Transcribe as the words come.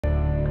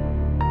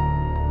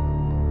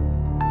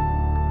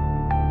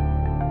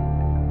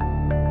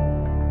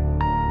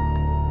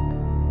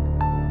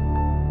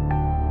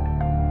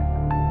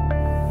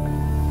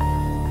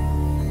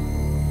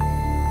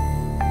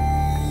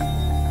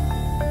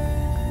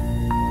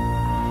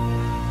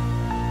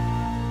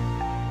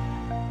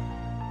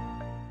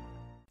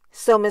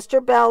So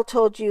Mr. Bell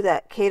told you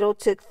that Kato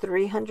took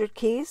 300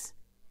 keys?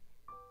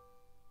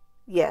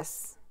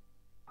 Yes.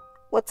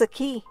 What's a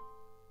key?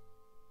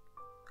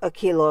 A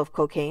kilo of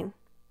cocaine.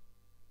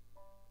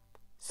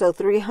 So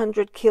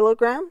 300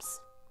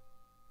 kilograms?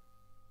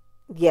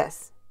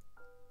 Yes.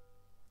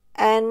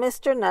 And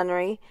Mr.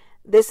 Nunnery,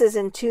 this is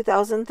in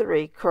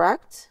 2003,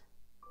 correct?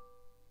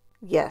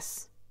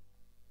 Yes.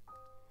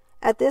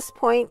 At this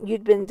point,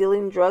 you'd been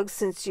dealing drugs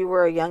since you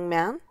were a young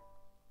man?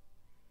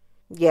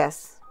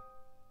 Yes.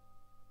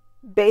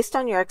 Based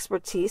on your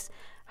expertise,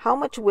 how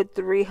much would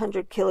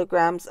 300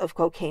 kilograms of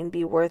cocaine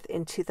be worth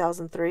in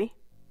 2003?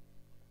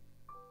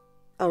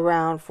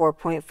 Around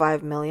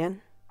 4.5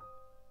 million.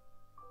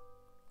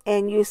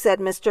 And you said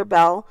Mr.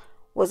 Bell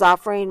was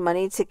offering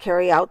money to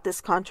carry out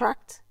this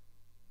contract?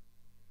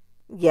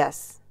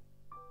 Yes.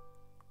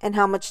 And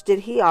how much did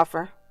he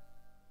offer?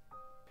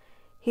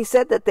 He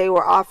said that they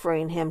were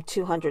offering him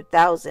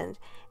 200,000,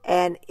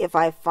 and if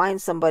I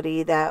find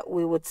somebody that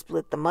we would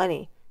split the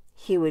money.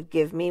 He would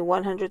give me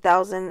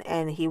 100,000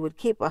 and he would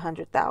keep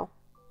 100,000.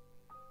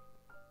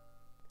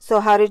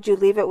 So how did you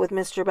leave it with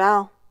Mr.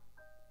 Bell?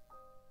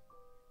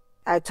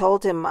 I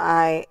told him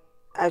I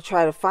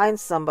try to find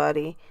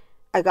somebody.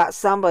 I got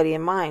somebody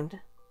in mind.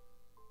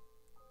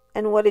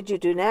 And what did you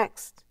do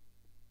next?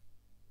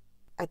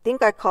 I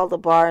think I called the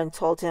bar and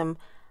told him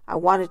I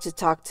wanted to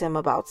talk to him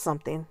about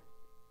something.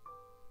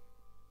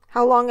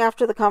 How long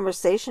after the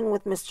conversation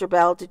with Mr.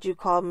 Bell did you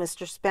call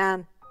Mr.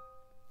 Span?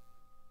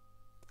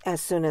 As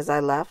soon as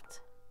I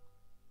left.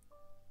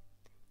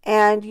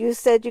 And you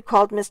said you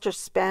called Mr.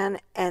 Span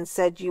and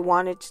said you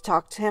wanted to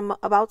talk to him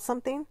about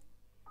something?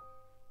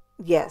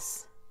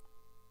 Yes.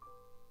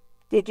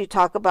 Did you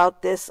talk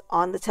about this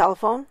on the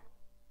telephone?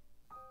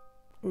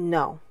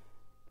 No.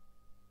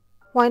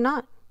 Why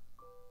not?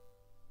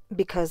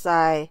 Because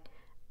I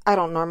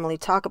don't normally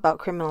talk about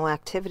criminal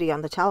activity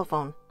on the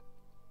telephone.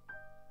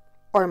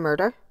 Or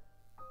murder.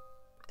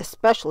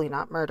 Especially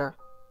not murder.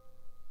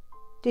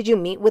 Did you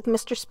meet with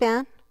Mr.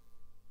 Span?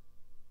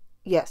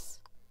 Yes.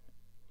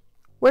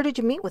 Where did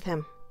you meet with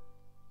him?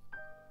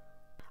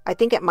 I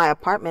think at my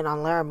apartment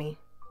on Laramie.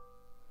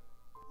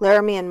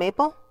 Laramie and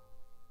Maple?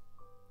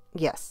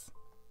 Yes.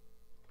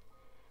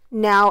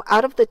 Now,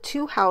 out of the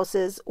two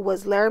houses,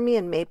 was Laramie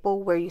and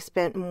Maple where you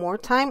spent more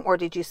time, or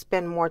did you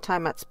spend more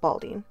time at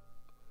Spalding?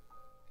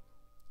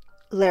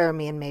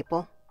 Laramie and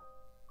Maple.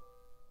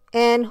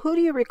 And who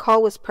do you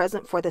recall was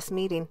present for this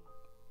meeting?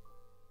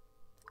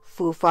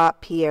 Fufat,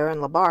 Pierre,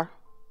 and Labar.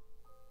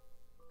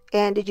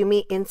 And did you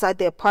meet inside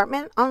the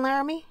apartment on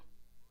Laramie?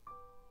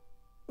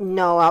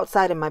 No,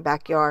 outside in my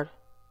backyard.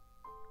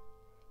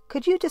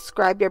 Could you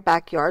describe your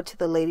backyard to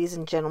the ladies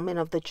and gentlemen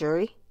of the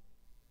jury?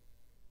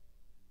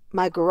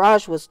 My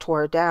garage was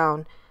tore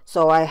down,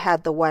 so I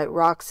had the white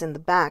rocks in the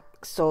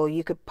back, so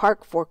you could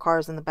park 4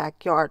 cars in the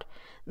backyard.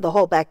 The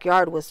whole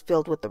backyard was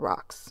filled with the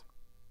rocks.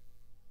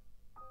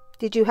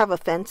 Did you have a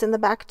fence in the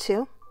back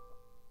too?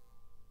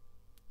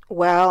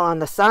 Well, on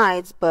the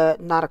sides,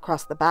 but not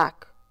across the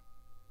back.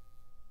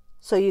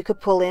 So you could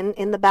pull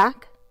in the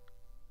back?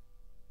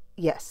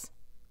 Yes.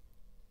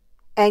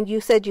 And you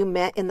said you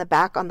met in the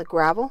back on the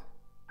gravel?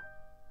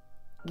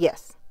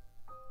 Yes.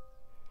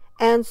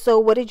 And so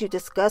what did you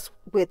discuss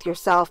with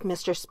yourself,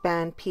 Mr.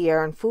 Span,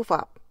 Pierre, and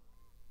Fufat?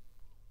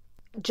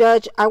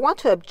 Judge, I want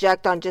to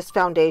object on just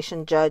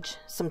foundation, Judge.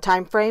 Some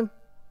time frame?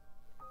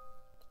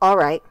 All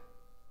right.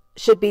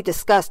 Should be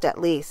discussed at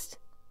least.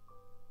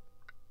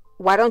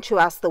 Why don't you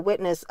ask the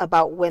witness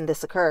about when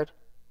this occurred?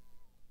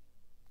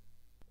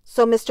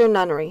 So, Mr.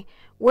 Nunnery,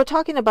 we're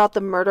talking about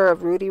the murder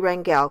of Rudy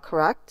Rangel,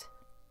 correct?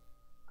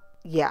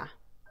 Yeah.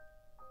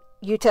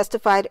 You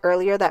testified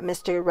earlier that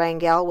Mr.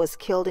 Rangel was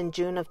killed in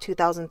June of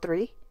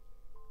 2003?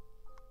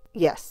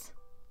 Yes.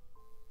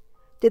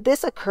 Did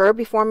this occur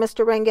before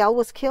Mr. Rangel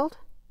was killed?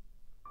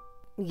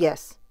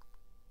 Yes.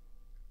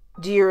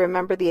 Do you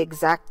remember the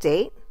exact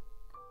date?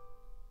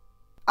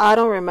 I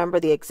don't remember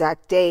the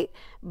exact date,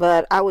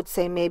 but I would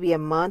say maybe a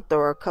month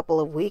or a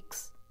couple of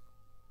weeks.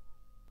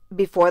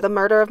 Before the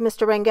murder of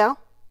Mr. Rangel?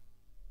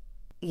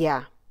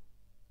 Yeah.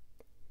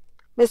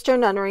 Mr.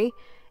 Nunnery,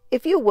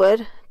 if you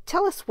would,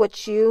 tell us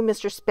what you,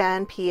 Mr.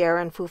 Span, Pierre,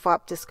 and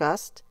Fufat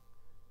discussed.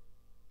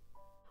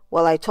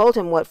 Well, I told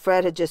him what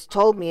Fred had just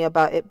told me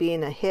about it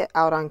being a hit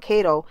out on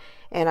Kato,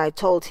 and I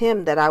told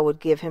him that I would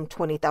give him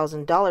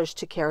 $20,000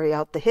 to carry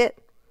out the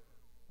hit.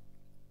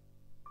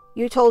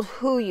 You told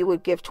who you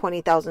would give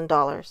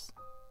 $20,000?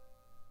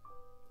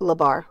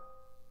 Labar.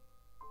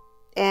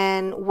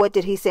 And what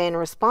did he say in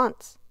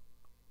response?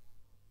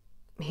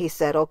 He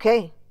said,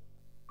 okay.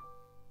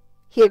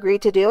 He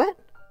agreed to do it?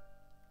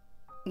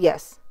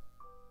 Yes.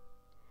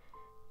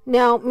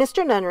 Now,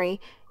 Mr. Nunnery,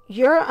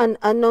 you're an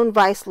unknown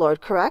vice lord,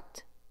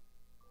 correct?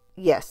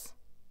 Yes.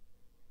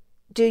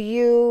 Did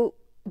you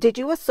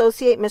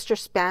associate Mr.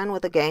 Span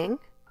with a gang?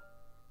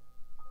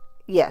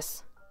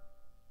 Yes.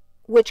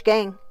 Which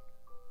gang?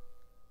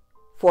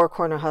 Four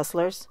Corner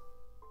Hustlers.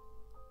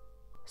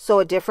 So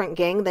a different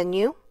gang than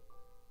you?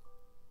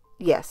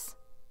 Yes.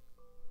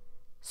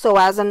 So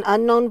as an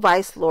unknown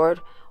vice lord,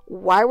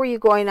 why were you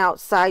going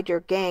outside your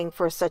gang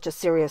for such a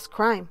serious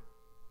crime?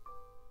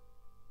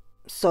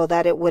 So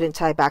that it wouldn't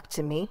tie back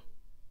to me.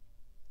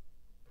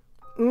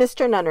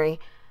 Mr. Nunnery,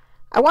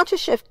 I want to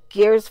shift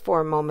gears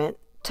for a moment.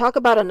 Talk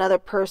about another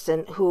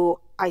person who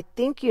I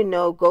think you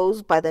know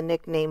goes by the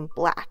nickname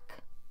Black.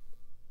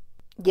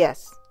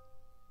 Yes.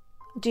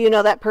 Do you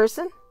know that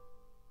person?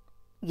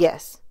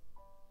 Yes.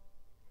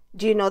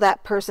 Do you know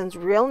that person's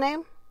real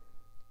name?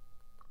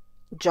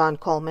 John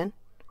Coleman.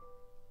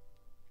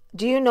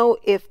 Do you know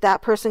if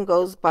that person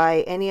goes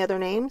by any other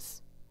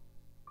names?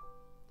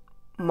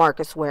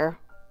 Marcus Ware.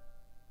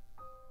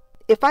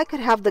 If I could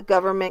have the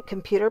government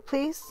computer,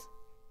 please?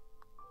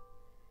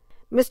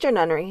 Mr.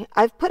 Nunnery,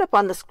 I've put up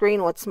on the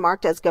screen what's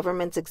marked as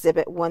Government's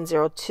Exhibit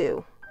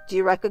 102. Do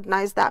you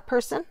recognize that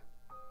person?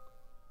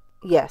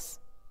 Yes.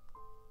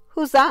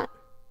 Who's that?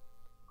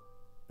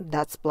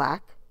 That's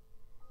Black.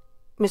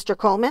 Mr.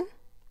 Coleman?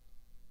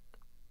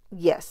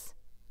 Yes.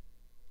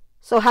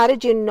 So how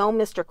did you know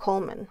Mr.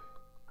 Coleman?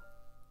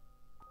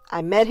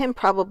 I met him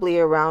probably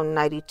around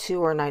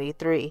 92 or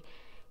 93.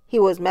 He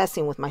was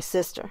messing with my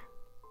sister.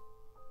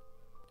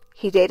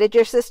 He dated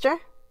your sister?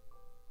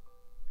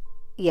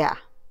 Yeah.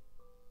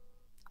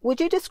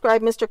 Would you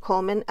describe Mr.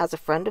 Coleman as a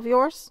friend of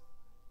yours?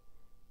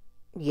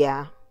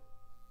 Yeah.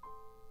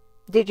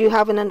 Did you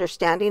have an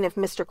understanding if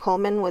Mr.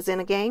 Coleman was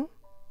in a gang?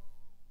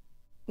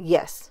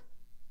 Yes.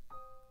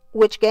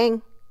 Which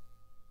gang?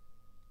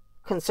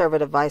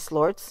 Conservative Vice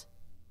Lords.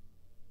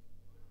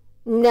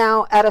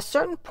 Now, at a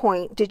certain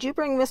point, did you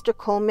bring Mr.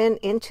 Coleman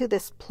into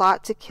this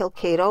plot to kill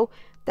Kato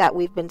that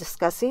we've been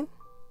discussing?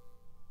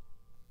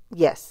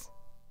 Yes.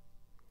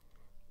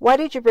 Why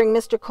did you bring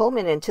Mr.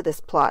 Coleman into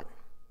this plot?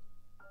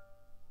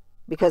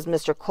 Because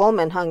Mr.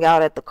 Coleman hung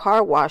out at the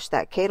car wash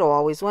that Kato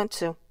always went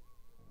to.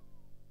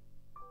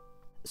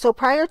 So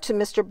prior to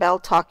Mr. Bell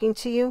talking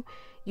to you,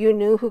 you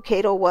knew who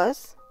Kato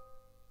was?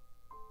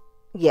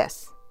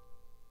 Yes.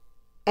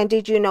 And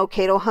did you know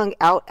Kato hung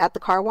out at the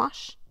car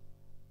wash?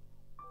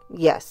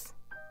 Yes.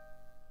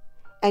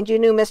 And you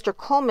knew Mr.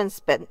 Coleman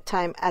spent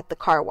time at the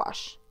car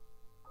wash?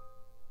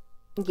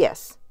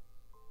 Yes.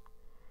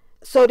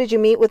 So did you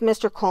meet with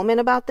Mr. Coleman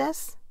about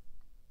this?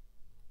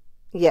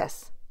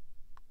 Yes.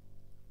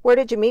 Where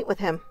did you meet with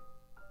him?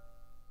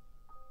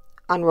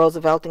 On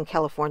Roosevelt in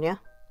California.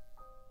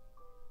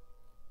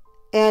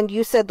 And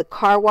you said the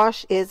car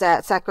wash is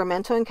at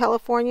Sacramento in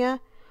California,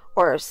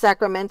 or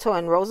Sacramento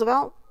and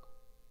Roosevelt?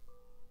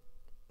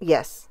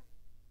 Yes.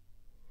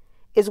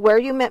 Is where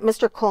you met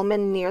Mr.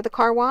 Coleman near the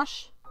car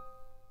wash?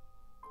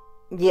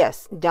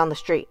 Yes, down the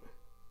street.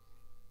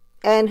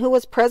 And who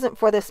was present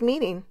for this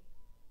meeting?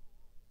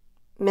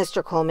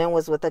 Mr. Coleman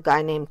was with a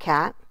guy named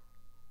Cat.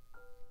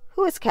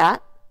 Who is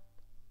Cat?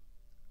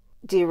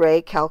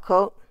 DeRay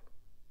Calcote.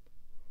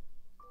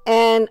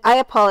 And I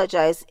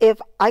apologize, if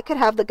I could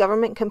have the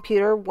government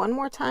computer one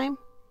more time?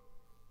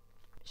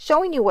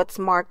 Showing you what's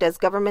marked as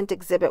Government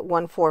Exhibit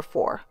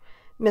 144.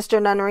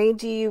 Mr. Nunnery,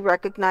 do you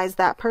recognize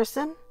that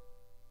person?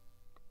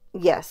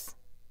 Yes.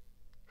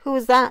 Who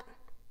is that?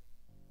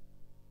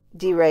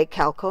 DeRay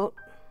Calcote.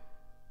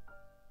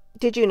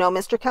 Did you know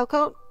Mr.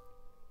 Calcote?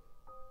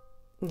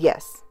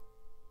 Yes.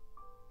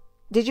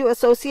 Did you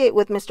associate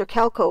with Mr.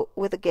 Calcote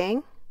with a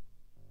gang?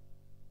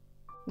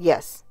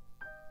 Yes.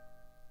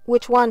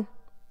 Which one?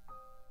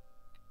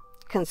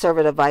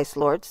 Conservative Vice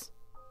Lords.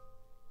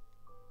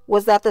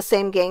 Was that the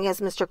same gang as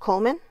Mr.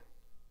 Coleman?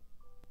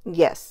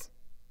 Yes.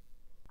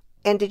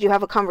 And did you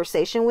have a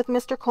conversation with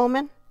Mr.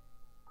 Coleman?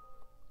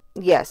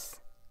 Yes.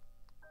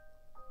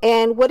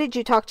 And what did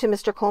you talk to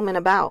Mr. Coleman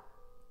about?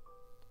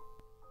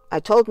 I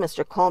told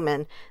Mr.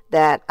 Coleman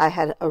that I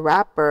had a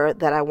rapper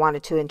that I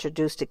wanted to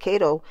introduce to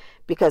Kato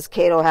because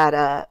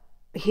Kato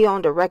he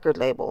owned a record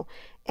label,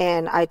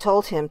 and I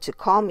told him to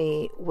call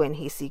me when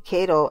he see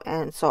Kato,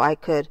 and so I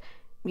could,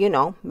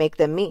 make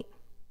them meet.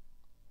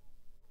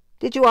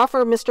 Did you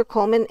offer Mr.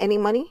 Coleman any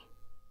money?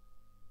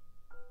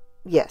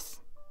 Yes.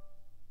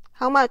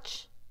 How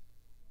much?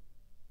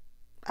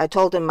 I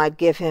told him I'd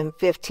give him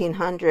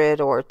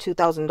 $1,500 or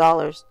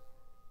 $2,000.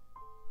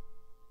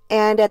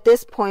 And at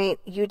this point,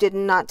 you did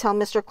not tell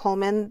Mr.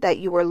 Coleman that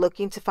you were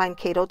looking to find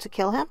Kato to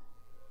kill him?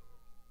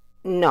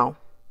 No.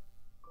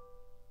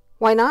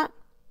 Why not?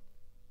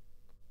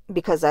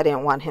 Because I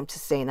didn't want him to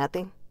say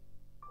nothing.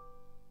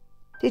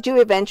 Did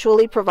you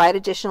eventually provide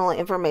additional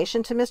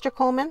information to Mr.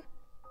 Coleman?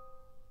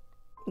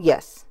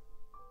 Yes.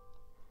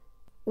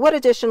 What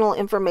additional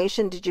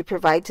information did you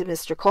provide to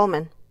Mr.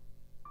 Coleman?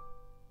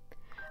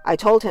 I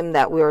told him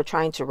that we were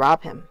trying to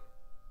rob him.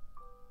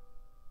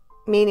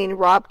 Meaning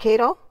rob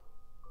Kato?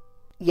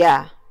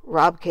 Yeah,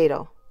 rob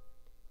Kato.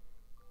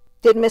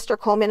 Did Mr.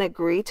 Coleman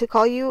agree to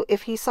call you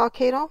if he saw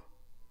Kato?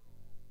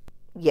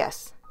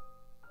 Yes.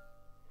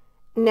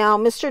 Now,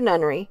 Mr.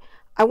 Nunnery,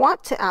 I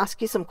want to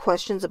ask you some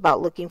questions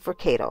about looking for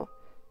Kato.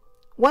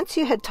 Once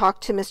you had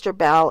talked to Mr.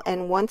 Bell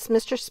and once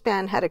Mr.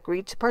 Span had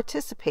agreed to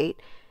participate,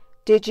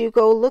 did you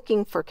go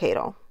looking for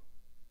Kato?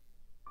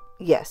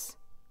 Yes.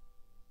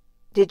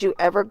 Did you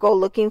ever go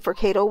looking for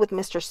Kato with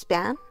Mr.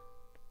 Span?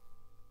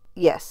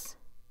 Yes.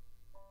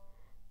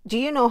 Do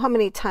you know how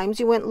many times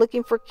you went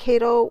looking for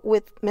Kato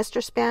with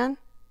Mr. Span?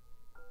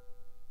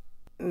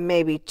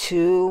 Maybe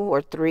 2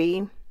 or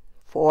 3,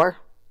 4.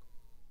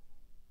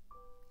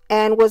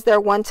 And was there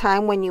one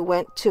time when you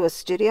went to a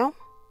studio?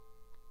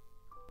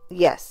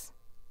 Yes.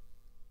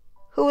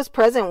 Who was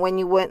present when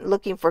you went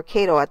looking for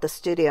Kato at the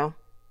studio?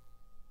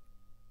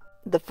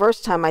 The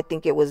first time I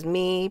think it was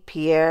me,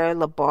 Pierre,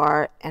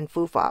 Labar, and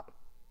Fufop.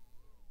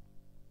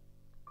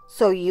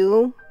 So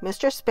you,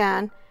 Mr.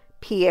 Span,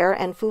 Pierre,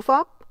 and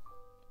Fufop?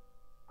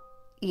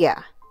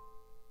 Yeah.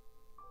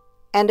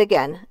 And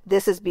again,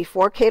 this is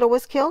before Kato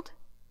was killed?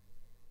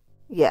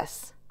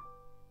 Yes.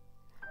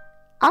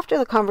 After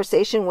the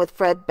conversation with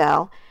Fred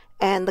Bell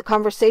and the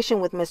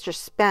conversation with Mr.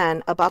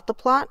 Span about the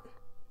plot?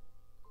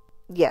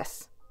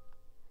 Yes.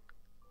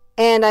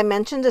 And I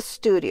mentioned a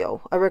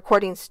studio, a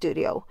recording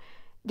studio.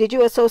 Did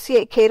you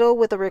associate Kato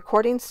with a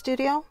recording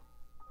studio?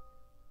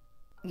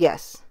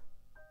 Yes.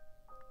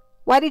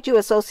 Why did you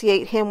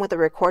associate him with a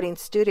recording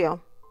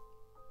studio?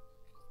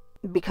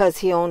 Because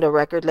he owned a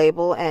record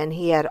label and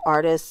he had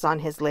artists on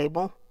his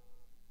label.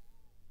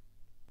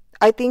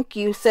 I think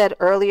you said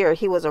earlier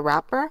he was a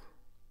rapper?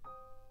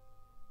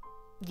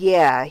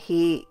 Yeah,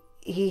 he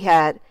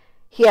had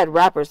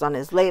rappers on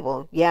his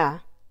label, yeah.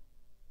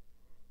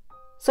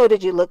 So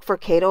did you look for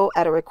Kato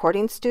at a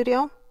recording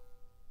studio?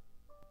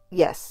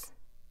 Yes.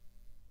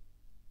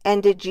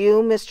 And did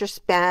you, Mr.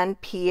 Span,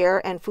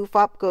 Pierre, and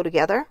Fufop go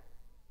together?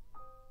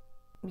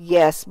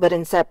 Yes, but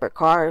in separate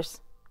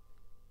cars.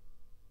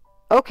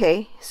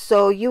 Okay,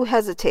 so you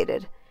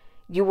hesitated.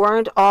 You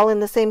weren't all in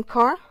the same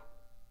car?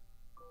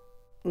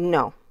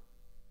 No.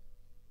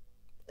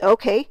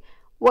 Okay,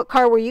 what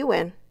car were you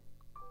in?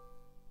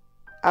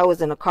 I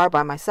was in a car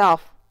by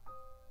myself.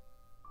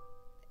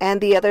 And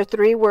the other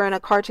 3 were in a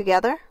car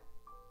together?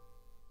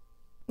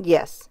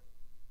 Yes.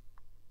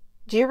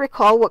 Do you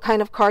recall what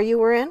kind of car you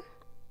were in?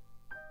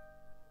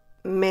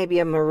 Maybe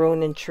a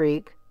maroon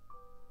Intrigue.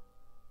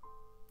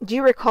 Do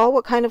you recall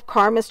what kind of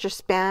car Mr.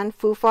 Span,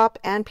 Fufop,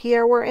 and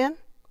Pierre were in?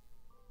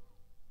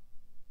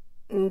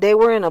 They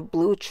were in a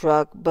blue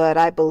truck, but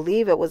I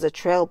believe it was a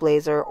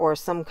Trailblazer or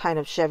some kind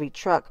of Chevy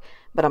truck,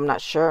 but I'm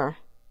not sure.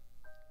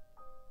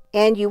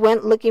 And you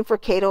went looking for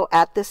Kato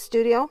at this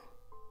studio?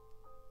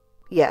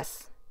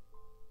 Yes.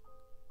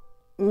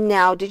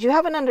 Now, did you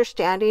have an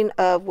understanding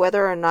of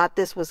whether or not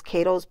this was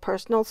Kato's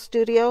personal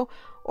studio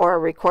or a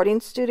recording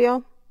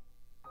studio?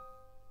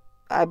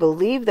 I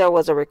believe there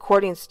was a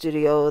recording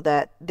studio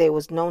that they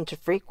was known to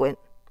frequent.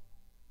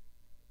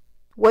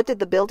 What did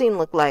the building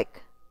look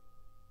like?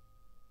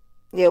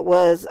 It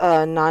was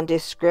a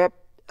nondescript,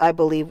 I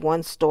believe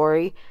 1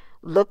 story,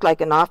 looked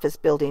like an office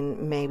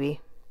building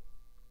maybe.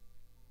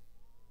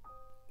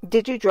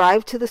 Did you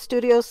drive to the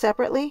studio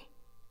separately?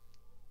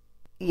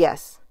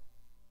 Yes.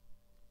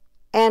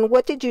 And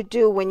what did you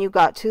do when you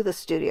got to the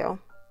studio?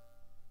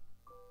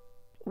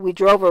 We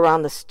drove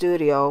around the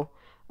studio,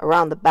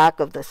 around the back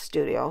of the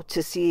studio,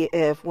 to see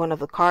if one of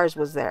the cars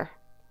was there.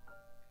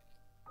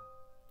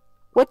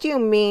 What do you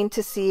mean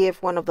to see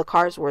if one of the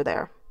cars were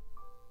there?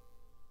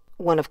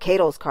 One of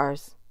Kato's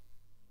cars.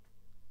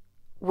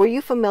 Were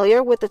you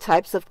familiar with the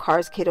types of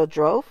cars Kato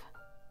drove?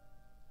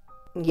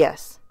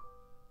 Yes.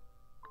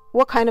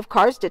 What kind of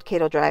cars did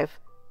Kato drive?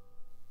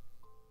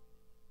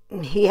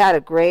 He had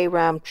a gray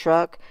Ram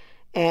truck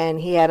and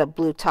he had a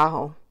blue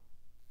Tahoe.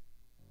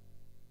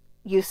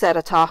 You said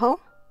a Tahoe?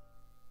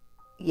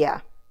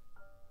 Yeah.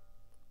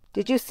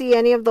 Did you see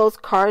any of those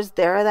cars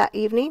there that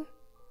evening?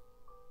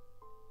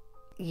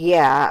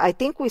 Yeah, I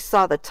think we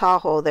saw the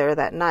Tahoe there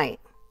that night.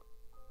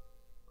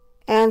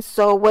 And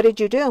so what did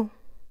you do?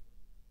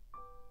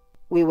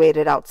 We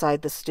waited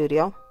outside the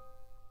studio.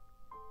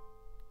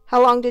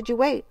 How long did you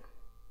wait?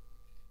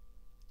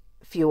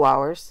 A few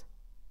hours.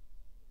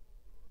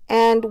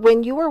 And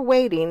when you were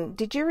waiting,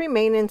 did you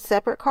remain in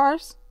separate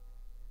cars?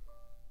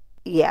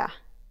 Yeah.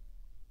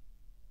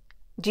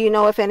 Do you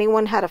know if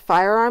anyone had a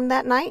firearm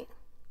that night?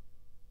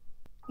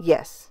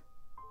 Yes.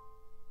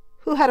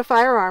 Who had a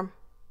firearm?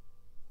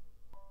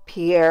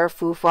 Pierre,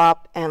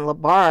 Fufop, and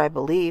Labar, I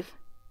believe.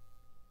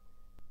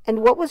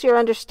 And what was your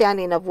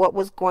understanding of what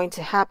was going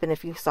to happen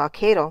if you saw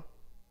Kato?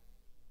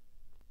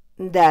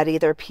 That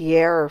either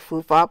Pierre or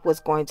Fufop was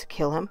going to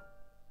kill him.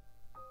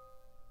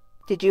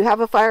 Did you have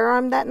a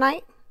firearm that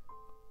night?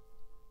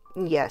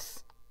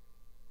 Yes.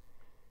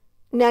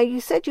 Now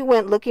you said you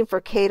went looking for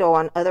Kato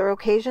on other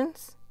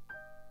occasions?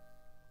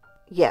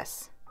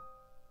 Yes.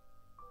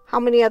 How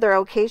many other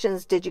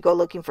occasions did you go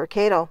looking for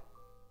Kato?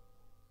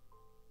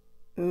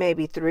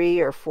 Maybe 3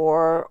 or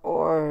 4,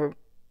 or...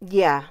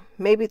 yeah,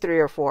 maybe 3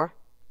 or 4.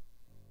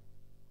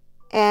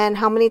 And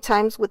how many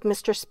times with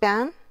Mr.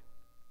 Span?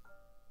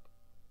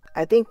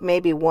 I think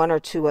maybe 1 or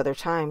 2 other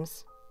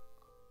times.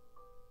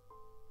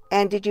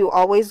 And did you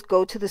always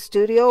go to the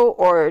studio,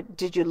 or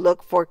did you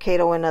look for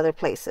Kato in other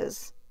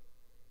places?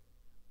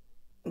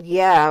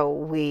 Yeah,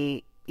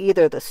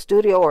 either the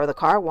studio or the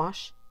car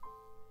wash.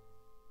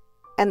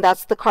 And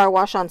that's the car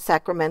wash on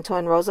Sacramento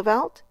and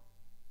Roosevelt?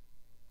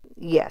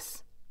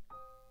 Yes.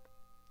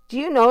 Do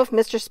you know if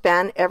Mr.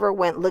 Span ever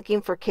went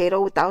looking for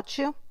Kato without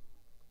you?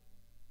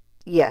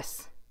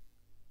 Yes.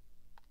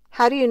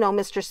 How do you know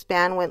Mr.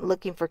 Span went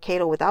looking for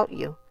Kato without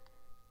you?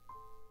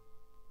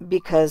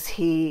 Because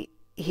he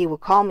would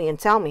call me and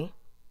tell me.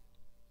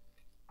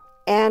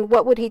 And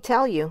what would he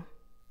tell you?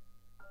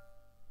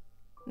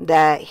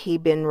 That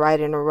he'd been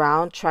riding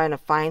around trying to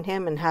find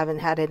him and haven't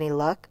had any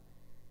luck.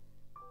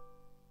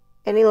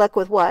 Any luck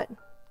with what?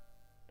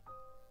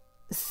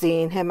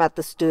 Seeing him at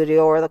the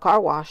studio or the car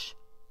wash.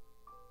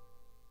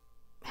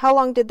 How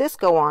long did this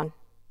go on?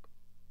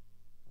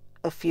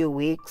 A few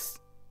weeks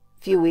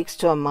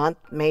to a month,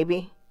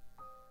 maybe.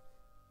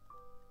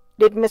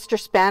 Did Mr.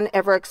 Span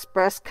ever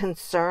express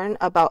concern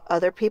about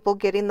other people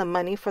getting the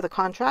money for the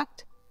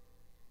contract?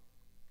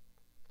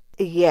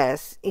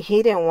 Yes,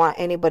 he didn't want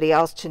anybody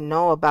else to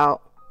know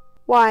about.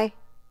 Why?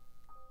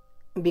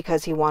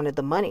 Because he wanted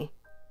the money.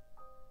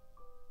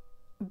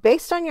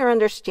 Based on your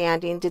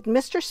understanding, did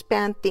Mr.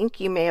 Span think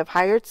you may have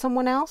hired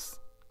someone else?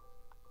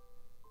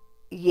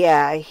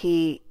 Yeah,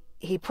 he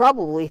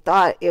probably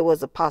thought it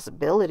was a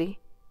possibility.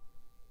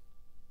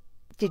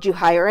 Did you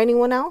hire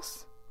anyone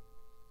else?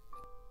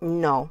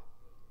 No.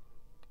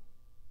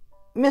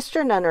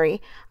 Mr.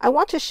 Nunnery, I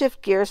want to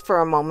shift gears for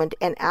a moment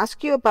and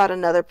ask you about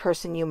another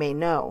person you may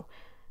know.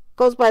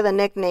 Goes by the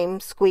nickname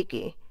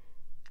Squeaky.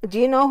 Do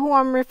you know who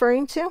I'm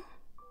referring to?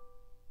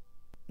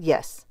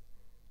 Yes.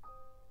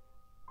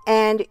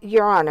 And,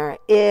 Your Honor,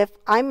 if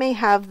I may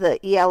have the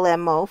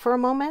ELMO for a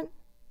moment?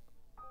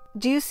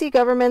 Do you see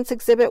Government's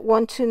Exhibit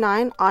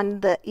 129 on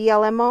the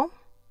ELMO?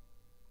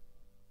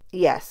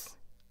 Yes.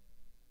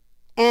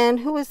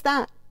 And who is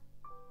that?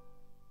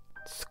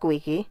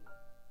 Squeaky.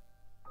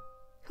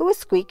 Who is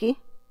Squeaky?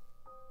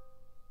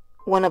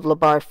 One of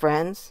LeBar's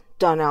friends,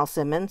 Donnell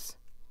Simmons.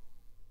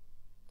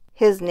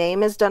 His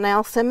name is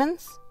Donnell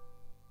Simmons?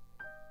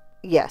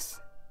 Yes.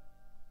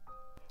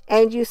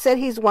 And you said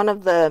he's one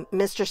of the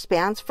Mr.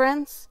 Span's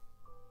friends?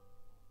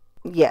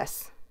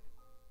 Yes.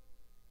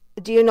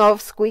 Do you know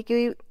if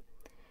Squeaky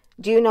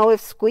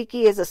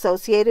is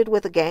associated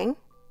with a gang?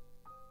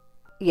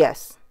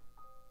 Yes.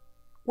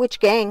 Which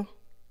gang?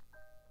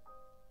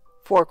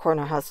 Four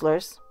Corner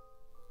Hustlers.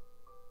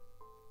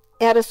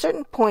 At a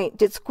certain point,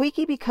 did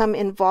Squeaky become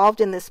involved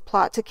in this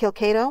plot to kill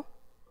Kato?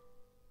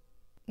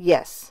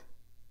 Yes.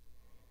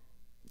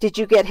 Did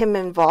you get him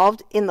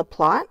involved in the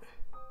plot?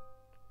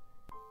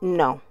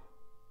 No.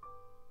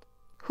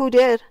 Who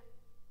did?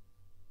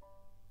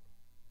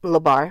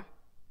 LeBar.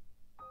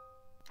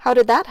 How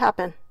did that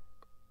happen?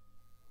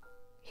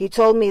 He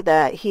told me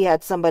that he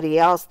had somebody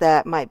else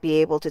that might be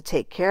able to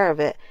take care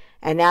of it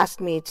and asked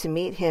me to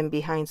meet him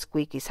behind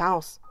Squeaky's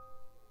house.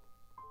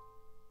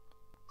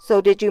 So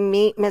did you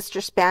meet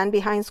Mr. Span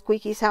behind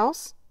Squeaky's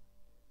house?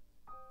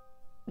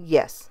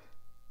 Yes.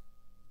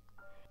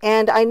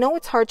 And I know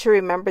it's hard to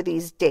remember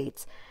these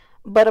dates,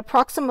 but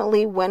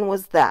approximately when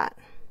was that?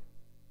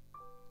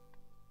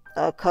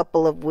 A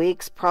couple of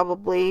weeks,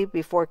 probably,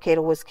 before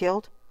Kato was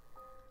killed.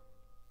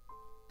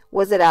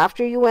 Was it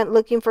after you went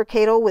looking for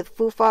Kato with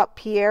Fufat,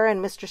 Pierre,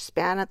 and Mr.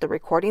 Span at the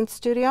recording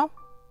studio?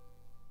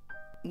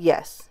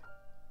 Yes.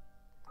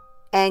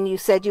 And you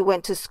said you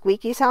went to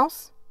Squeaky's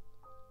house?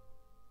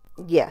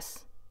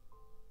 Yes.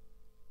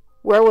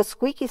 Where was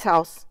Squeaky's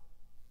house?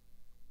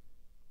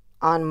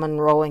 On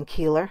Monroe and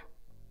Keeler.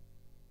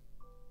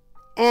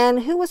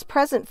 And who was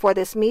present for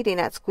this meeting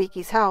at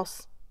Squeaky's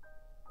house?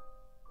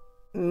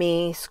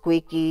 Me,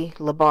 Squeaky,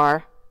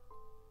 LeBar.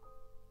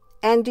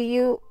 And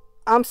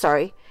I'm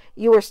sorry,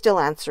 you were still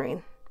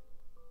answering.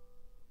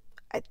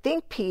 I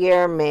think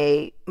Pierre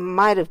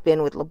might have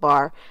been with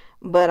LeBar,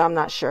 but I'm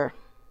not sure.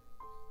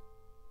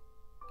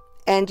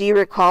 And do you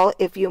recall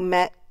if you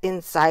met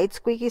inside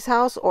Squeaky's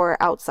house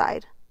or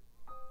outside?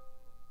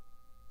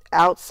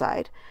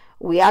 Outside.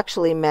 We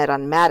actually met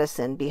on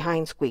Madison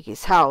behind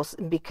Squeaky's house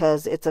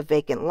because it's a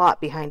vacant lot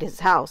behind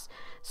his house.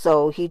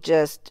 So he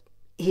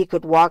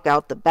could walk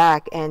out the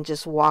back and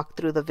just walk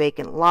through the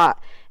vacant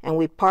lot, and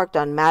we parked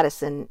on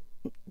Madison,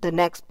 the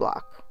next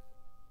block.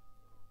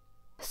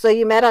 So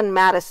you met on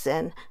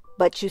Madison,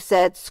 but you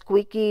said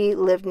Squeaky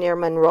lived near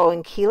Monroe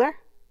and Keeler?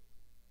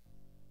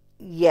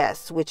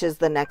 Yes, which is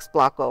the next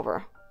block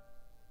over.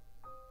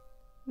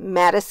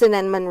 Madison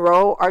and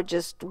Monroe are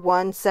just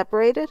one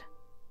separated?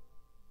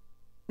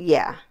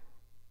 Yeah.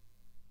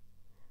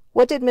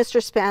 What did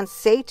Mr. Span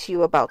say to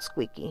you about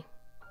Squeaky?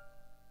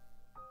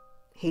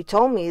 He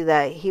told me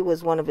that he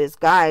was one of his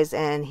guys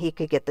and he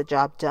could get the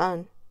job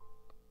done.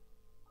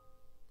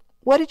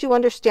 What did you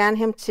understand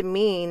him to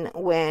mean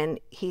when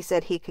he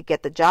said he could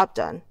get the job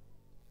done?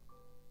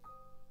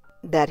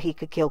 That he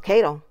could kill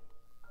Kato.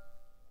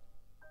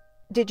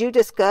 Did you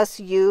discuss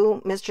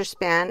you, Mr.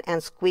 Span,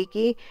 and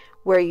Squeaky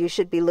where you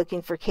should be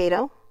looking for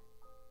Kato?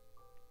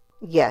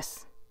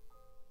 Yes.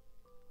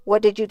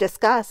 What did you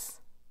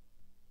discuss?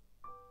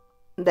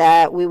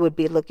 That we would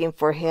be looking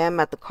for him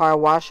at the car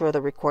wash or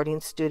the recording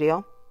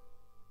studio.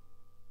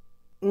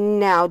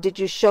 Now, did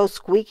you show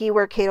Squeaky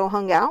where Kato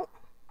hung out?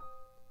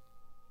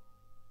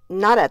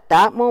 Not at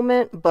that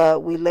moment,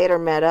 but we later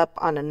met up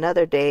on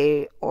another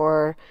day,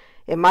 or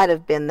it might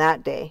have been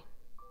that day.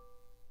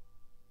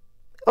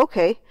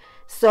 Okay,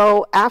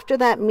 So after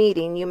that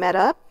meeting, you met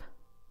up?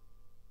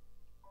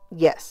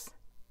 Yes.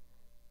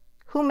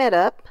 Who met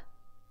up?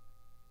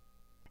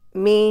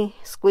 Me,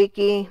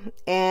 Squeaky,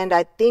 and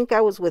I think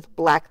I was with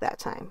Black that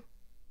time.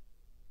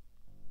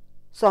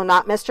 So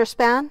not Mr.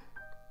 Span?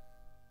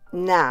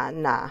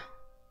 Nah.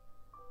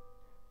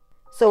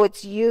 So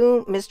it's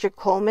you, Mr.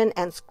 Coleman,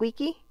 and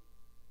Squeaky?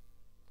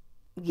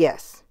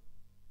 Yes.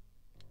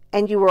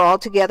 And you were all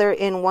together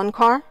in one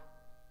car?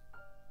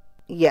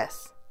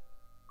 Yes.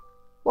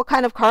 What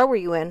kind of car were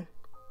you in?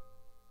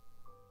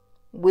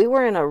 We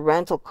were in a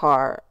rental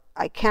car.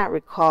 I can't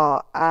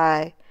recall.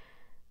 I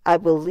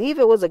believe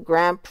it was a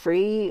Grand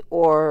Prix,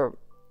 or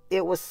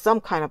it was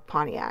some kind of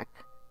Pontiac.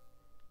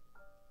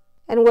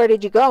 And where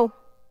did you go?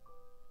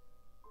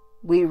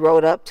 We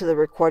rode up to the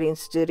recording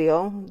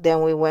studio,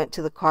 then we went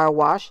to the car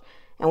wash,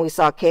 and we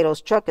saw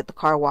Kato's truck at the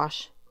car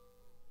wash.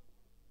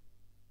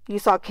 You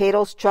saw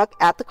Kato's truck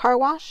at the car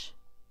wash?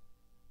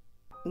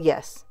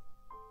 Yes.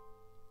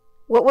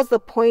 What was the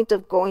point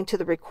of going to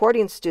the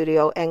recording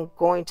studio and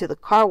going to the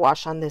car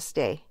wash on this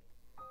day?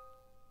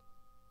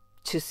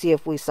 To see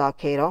if we saw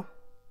Kato.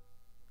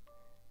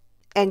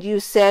 And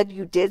you said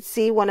you did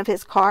see one of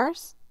his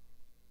cars?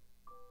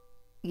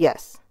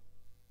 Yes.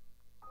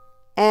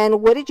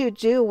 And what did you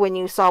do when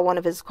you saw one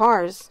of his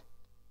cars?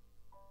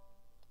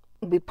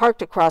 We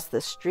parked across the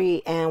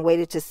street and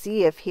waited to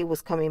see if he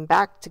was coming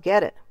back to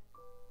get it.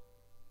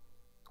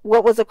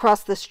 What was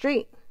across the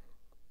street?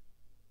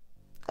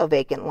 A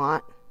vacant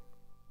lot.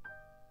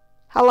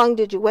 How long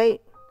did you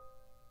wait?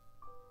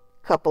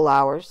 Couple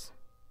hours.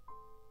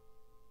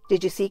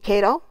 Did you see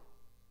Kato?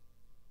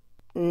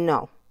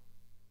 No.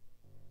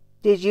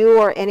 Did you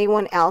or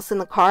anyone else in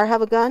the car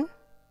have a gun?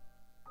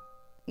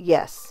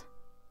 Yes.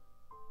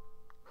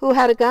 Who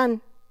had a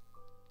gun?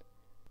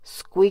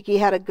 Squeaky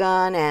had a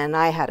gun and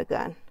I had a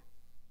gun.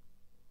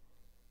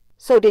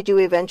 So did you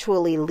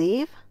eventually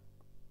leave?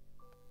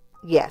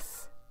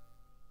 Yes.